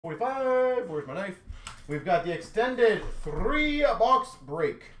45. Where's my knife? We've got the extended 3-box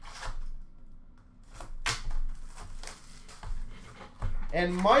break.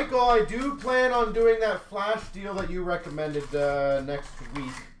 And Michael, I do plan on doing that flash deal that you recommended next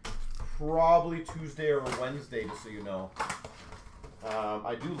week. Probably Tuesday or Wednesday, just so you know.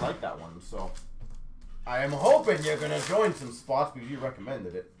 I do like that one, so I am hoping you're going to join some spots because you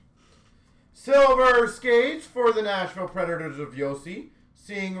recommended it. Silver Skate for the Nashville Predators of Yossi.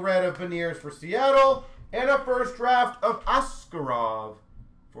 Seeing red of Beniers for Seattle. And a first draft of Askarov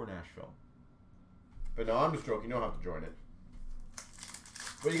for Nashville. But no, I'm just joking. You don't have to join it.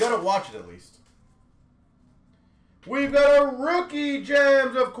 But you got to watch it at least. We've got a rookie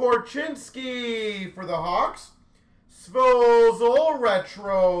gems of Korchinski for the Hawks. Svozil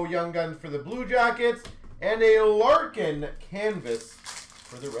retro Young Guns for the Blue Jackets. And a Larkin canvas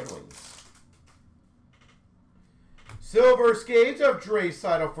for the Red Wings. Silver Skates of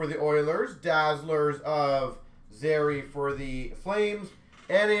Draisaitl for the Oilers. Dazzlers of Zeri for the Flames.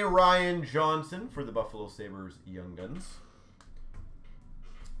 And a Ryan Johnson for the Buffalo Sabres Young Guns.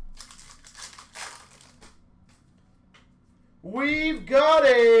 We've got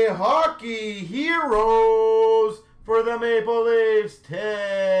a Hockey Heroes for the Maple Leafs,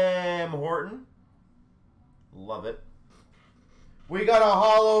 Tim Horton. Love it. We got a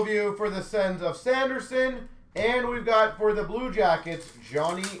Hollow View for the Sens of Sanderson. And we've got for the Blue Jackets,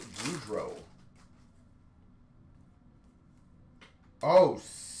 Johnny Gaudreau. Oh,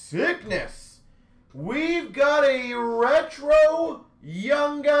 sickness. We've got a retro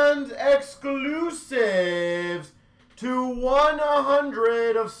Young Guns exclusives to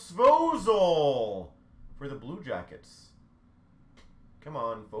 100 of Svozil for the Blue Jackets. Come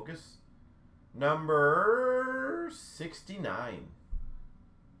on, focus. Number 69.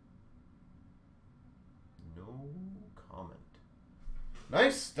 No comment.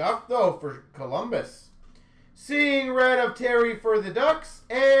 Nice stuff, though, for Columbus. Seeing red of Terry for the Ducks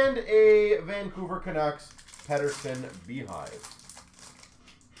and a Vancouver Canucks Pettersson Beehive.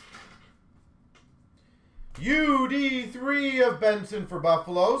 UD3 of Benson for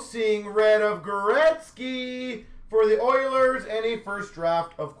Buffalo. Seeing red of Gretzky for the Oilers and a first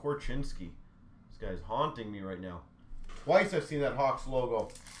draft of Korchinski. This guy's haunting me right now. Twice I've seen that Hawks logo,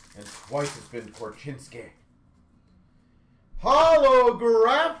 and twice it's been Korchinski.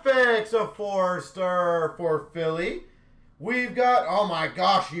 Holographics of Forster for Philly. We've got, oh my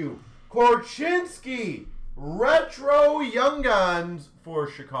gosh, you, Korchinski Retro Young Guns for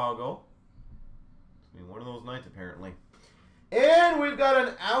Chicago. I mean, one of those nights, apparently. And we've got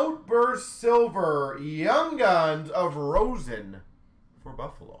an Outburst Silver Young Guns of Rosen for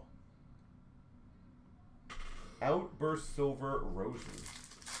Buffalo. Outburst Silver Rosen.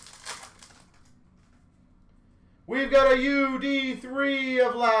 We've got a UD3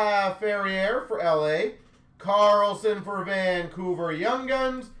 of Laferriere for LA. Carlson for Vancouver Young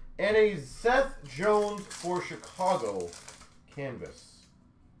Guns. And a Seth Jones for Chicago canvas.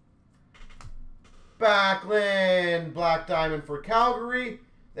 Backlund Black Diamond for Calgary.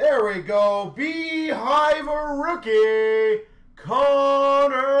 There we go. Beehive rookie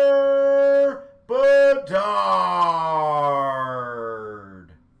Connor Bedard.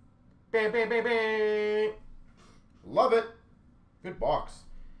 Bam, bam, bam, bam. Love it. Good box.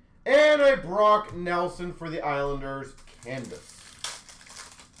 And a Brock Nelson for the Islanders canvas.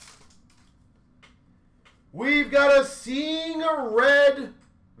 We've got a Seeing Red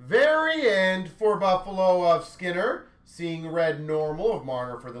variant for Buffalo of Skinner. Seeing Red normal of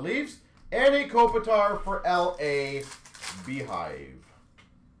Marner for the Leafs. And a Kopitar for LA Beehive.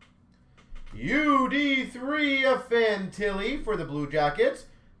 UD3 of Fantilli for the Blue Jackets.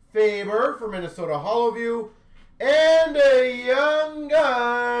 Faber for Minnesota Hollowview. And a Young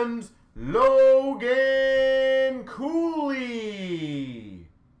Guns Logan Cooley.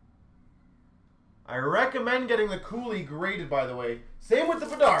 I recommend getting the Cooley graded, by the way. Same with the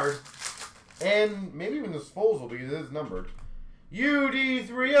Bedard. And maybe even the Svozil because it is numbered.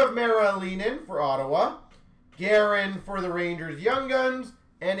 UD3 of Marilinen for Ottawa. Guerin for the Rangers Young Guns.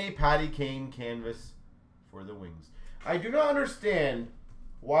 And a Patty Kane canvas for the Wings. I do not understand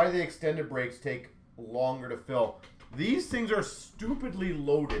why the extended breaks take longer to fill. These things are stupidly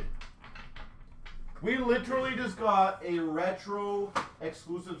loaded. We literally just got a retro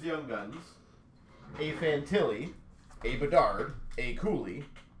exclusives Young Guns, a Fantilli, a Bedard, a Cooley,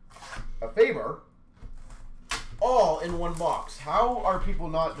 a Faber, all in one box. How are people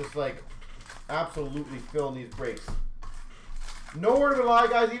not just like absolutely filling these breaks? No word of a lie,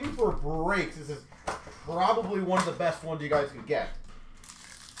 guys, even for breaks, this is probably one of the best ones you guys could get.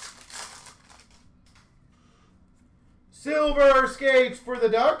 Silver skates for the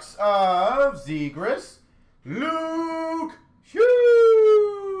Ducks of Zegras. Luke Hughes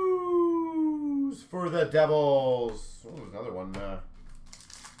for the Devils. Oh, there's another one.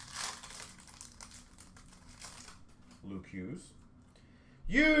 Luke Hughes.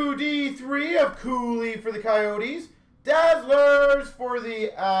 UD3 of Cooley for the Coyotes. Dazzlers for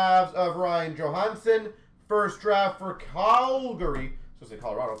the Avs of Ryan Johansson. First draft for Calgary. Supposed to say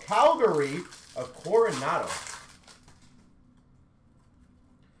Colorado. Calgary of Coronado.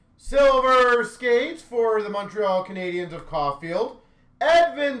 Silver skates for the Montreal Canadiens of Caulfield.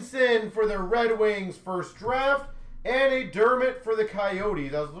 Edvinson for the Red Wings first draft. And a Dermott for the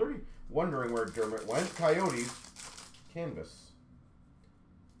Coyotes. I was literally wondering where Dermott went. Coyotes. Canvas.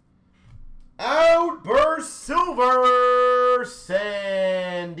 Outburst Silver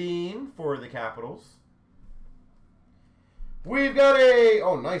Sandine for the Capitals. We've got a,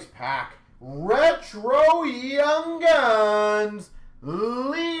 oh, nice pack. Retro Young Guns.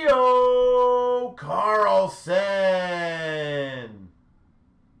 Leo Carlson.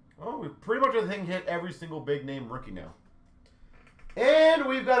 Oh, we pretty much, I think, hit every single big name rookie now. And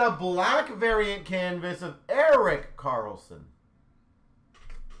we've got a black variant canvas of Erik Karlsson.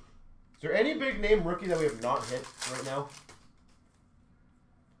 Is there any big name rookie that we have not hit right now?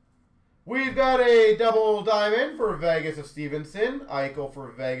 We've got a double diamond for Vegas of Stevenson. Eichel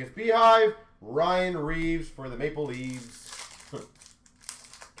for Vegas Beehive. Ryan Reeves for the Maple Leafs.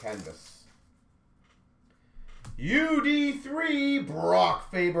 Canvas. UD3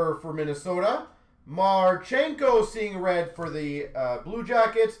 Brock Faber for Minnesota. Marchenko seeing red for the Blue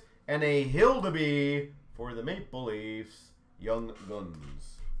Jackets. And a Hildeby for the Maple Leafs. Young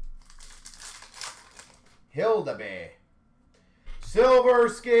Guns. Hildeby. Silver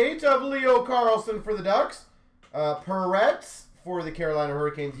skate of Leo Carlson for the Ducks. Peretz for the Carolina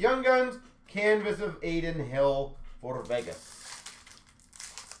Hurricanes Young Guns. Canvas of Aiden Hill for Vegas.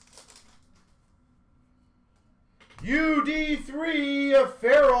 UD3 of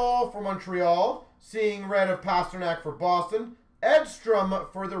Farrell for Montreal. Seeing red of Pasternak for Boston. Edstrom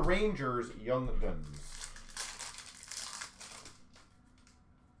for the Rangers Young Guns.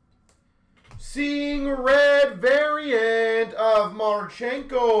 Seeing red variant of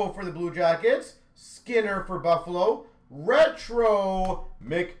Marchenko for the Blue Jackets. Skinner for Buffalo. Retro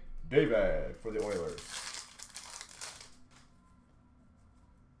McDavid for the Oilers.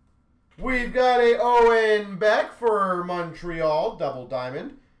 We've got a Owen Beck for Montreal, double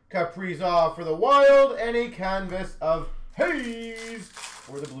diamond. Kaprizov for the Wild, and a canvas of Hayes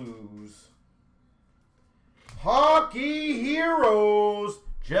for the Blues. Hockey Heroes,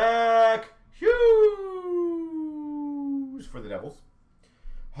 Jack Hughes for the Devils.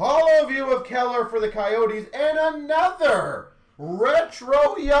 Hollow View of Keller for the Coyotes, and another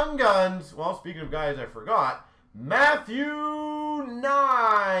Retro Young Guns. Well, speaking of guys I forgot, Matthew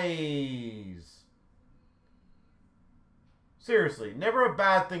Nyes. Seriously, never a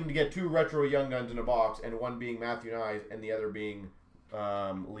bad thing to get two Retro Young Guns in a box, and one being Matthew Nyes and the other being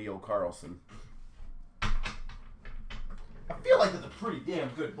Leo Carlson. I feel like that's a pretty damn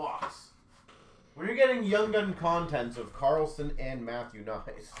good box. When you're getting Young Gun contents of Carlson and Matthew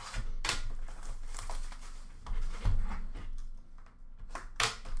Nyes.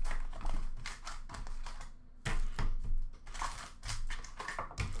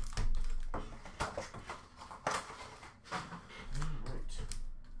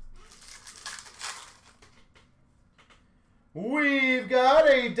 We've got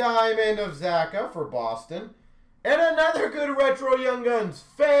a diamond of Zaka for Boston. And another good Retro Young Guns.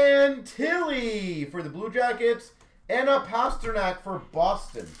 Fantilli for the Blue Jackets. And a Pasternak for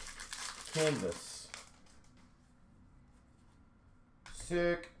Boston. Canvas.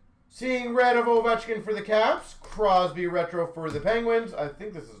 Sick. Seeing red of Ovechkin for the Caps. Crosby Retro for the Penguins. I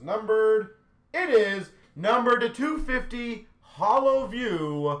think this is numbered. It is numbered to 250. Hollow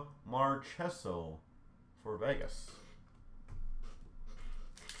View Marchesso for Vegas.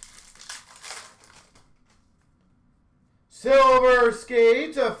 Silver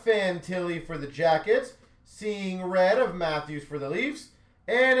skates of Fantilli for the Jackets. Seeing red of Matthews for the Leafs.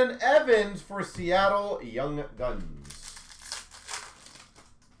 And an Evans for Seattle Young Guns.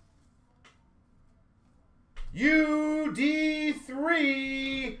 UD3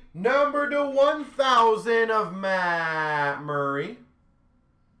 number to 1,000 of Matt Murray.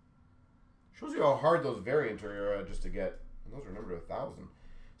 Shows you how hard those variants are just to get. And those are numbered to 1,000.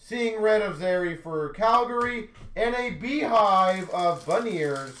 Seeing red of Zary for Calgary. And a Beehive of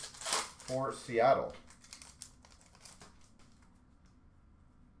Beniers for Seattle.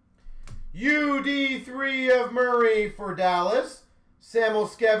 UD3 of Murray for Dallas. Samuel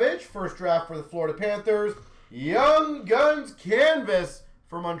Skevich, first draft for the Florida Panthers. Young Guns canvas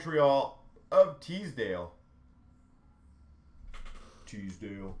for Montreal of Teasdale.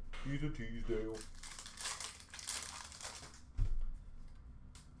 Teasdale. He's a Teasdale.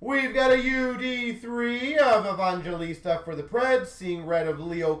 We've got a UD3 of Evangelista for the Preds. Seeing red of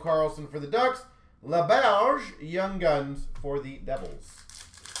Leo Carlson for the Ducks. LaBerge, Young Guns for the Devils.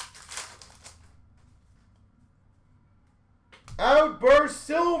 Outburst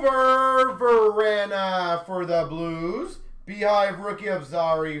Silver, Verana for the Blues. Beehive Rookie of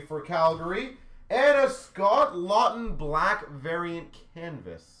Zari for Calgary. And a Scott Lawton Black variant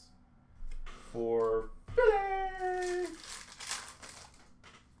canvas for Philly.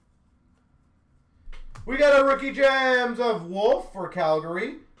 We got a Rookie Gems of Wolf for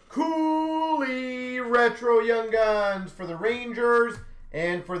Calgary. Cooley Retro Young Guns for the Rangers.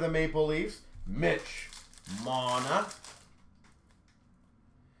 And for the Maple Leafs, Mitch Mana.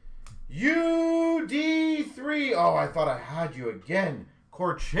 UD3. Oh, I thought I had you again.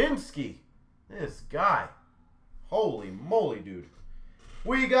 Korchinski. This guy. Holy moly, dude.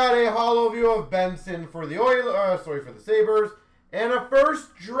 We got a holo view of Benson for the for the Sabres. And a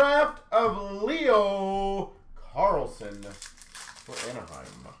first draft of Leo Carlson for Anaheim.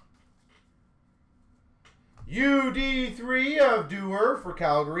 UD3 of Dewar for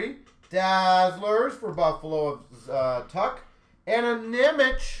Calgary. Dazzlers for Buffalo of Tuck. And a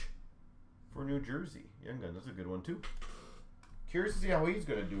Nemec for New Jersey. Young Gun, that's a good one too. Curious to see how he's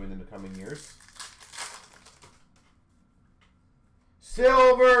going to do in the coming years.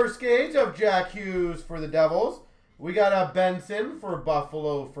 Silver Skates of Jack Hughes for the Devils. We got a Benson for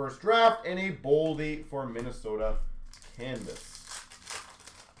Buffalo first draft. And a Boldy for Minnesota canvas.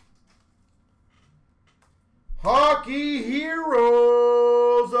 Hockey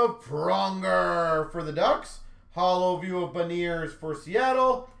Heroes of Pronger for the Ducks. Hollow view of Beniers for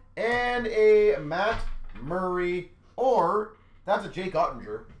Seattle. And a Matt Murray, or that's a Jake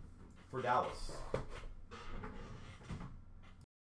Ottinger for Dallas.